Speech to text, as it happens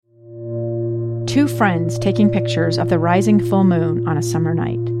Two friends taking pictures of the rising full moon on a summer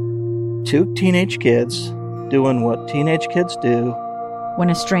night. Two teenage kids doing what teenage kids do. When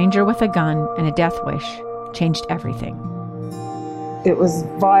a stranger with a gun and a death wish changed everything. It was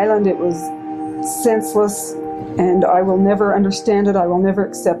violent, it was senseless, and I will never understand it, I will never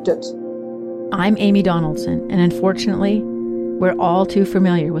accept it. I'm Amy Donaldson, and unfortunately, we're all too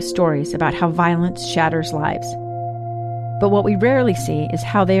familiar with stories about how violence shatters lives. But what we rarely see is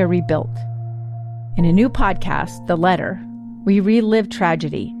how they are rebuilt. In a new podcast, The Letter, we relive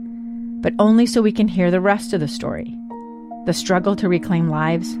tragedy, but only so we can hear the rest of the story. The struggle to reclaim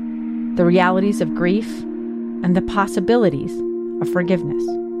lives, the realities of grief, and the possibilities of forgiveness.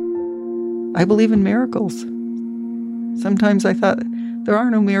 I believe in miracles. Sometimes I thought, there are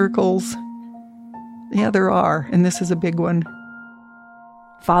no miracles. Yeah, there are, and this is a big one.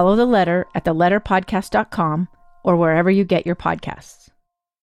 Follow The Letter at theletterpodcast.com or wherever you get your podcasts.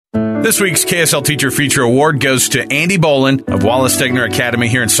 This week's KSL Teacher Feature Award goes to Andy Bolen of Wallace Stegner Academy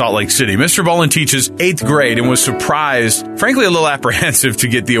here in Salt Lake City. Mr. Bolen teaches 8th grade and was surprised, frankly a little apprehensive, to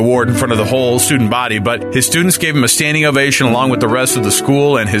get the award in front of the whole student body, but his students gave him a standing ovation along with the rest of the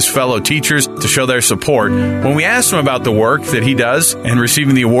school and his fellow teachers to show their support. When we asked him about the work that he does and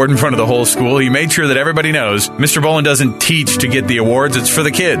receiving the award in front of the whole school, he made sure that everybody knows Mr. Bolen doesn't teach to get the awards, it's for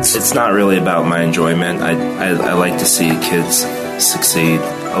the kids. It's not really about my enjoyment. I like to see kids succeed.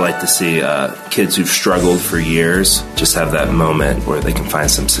 I like to see kids who've struggled for years just have that moment where they can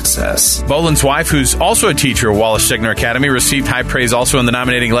find some success. Bolen's wife, who's also a teacher at Wallace Stegner Academy, received high praise also in the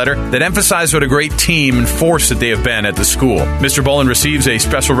nominating letter that emphasized what a great team and force that they have been at the school. Mr. Bolen receives a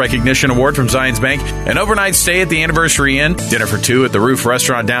special recognition award from Zions Bank, an overnight stay at the Anniversary Inn, dinner for two at the Roof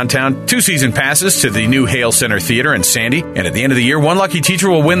Restaurant downtown, 2 season passes to the new Hale Center Theater in Sandy, and at the end of the year, one lucky teacher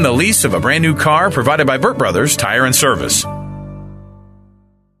will win the lease of a brand new car provided by Burt Bros Tire and Service.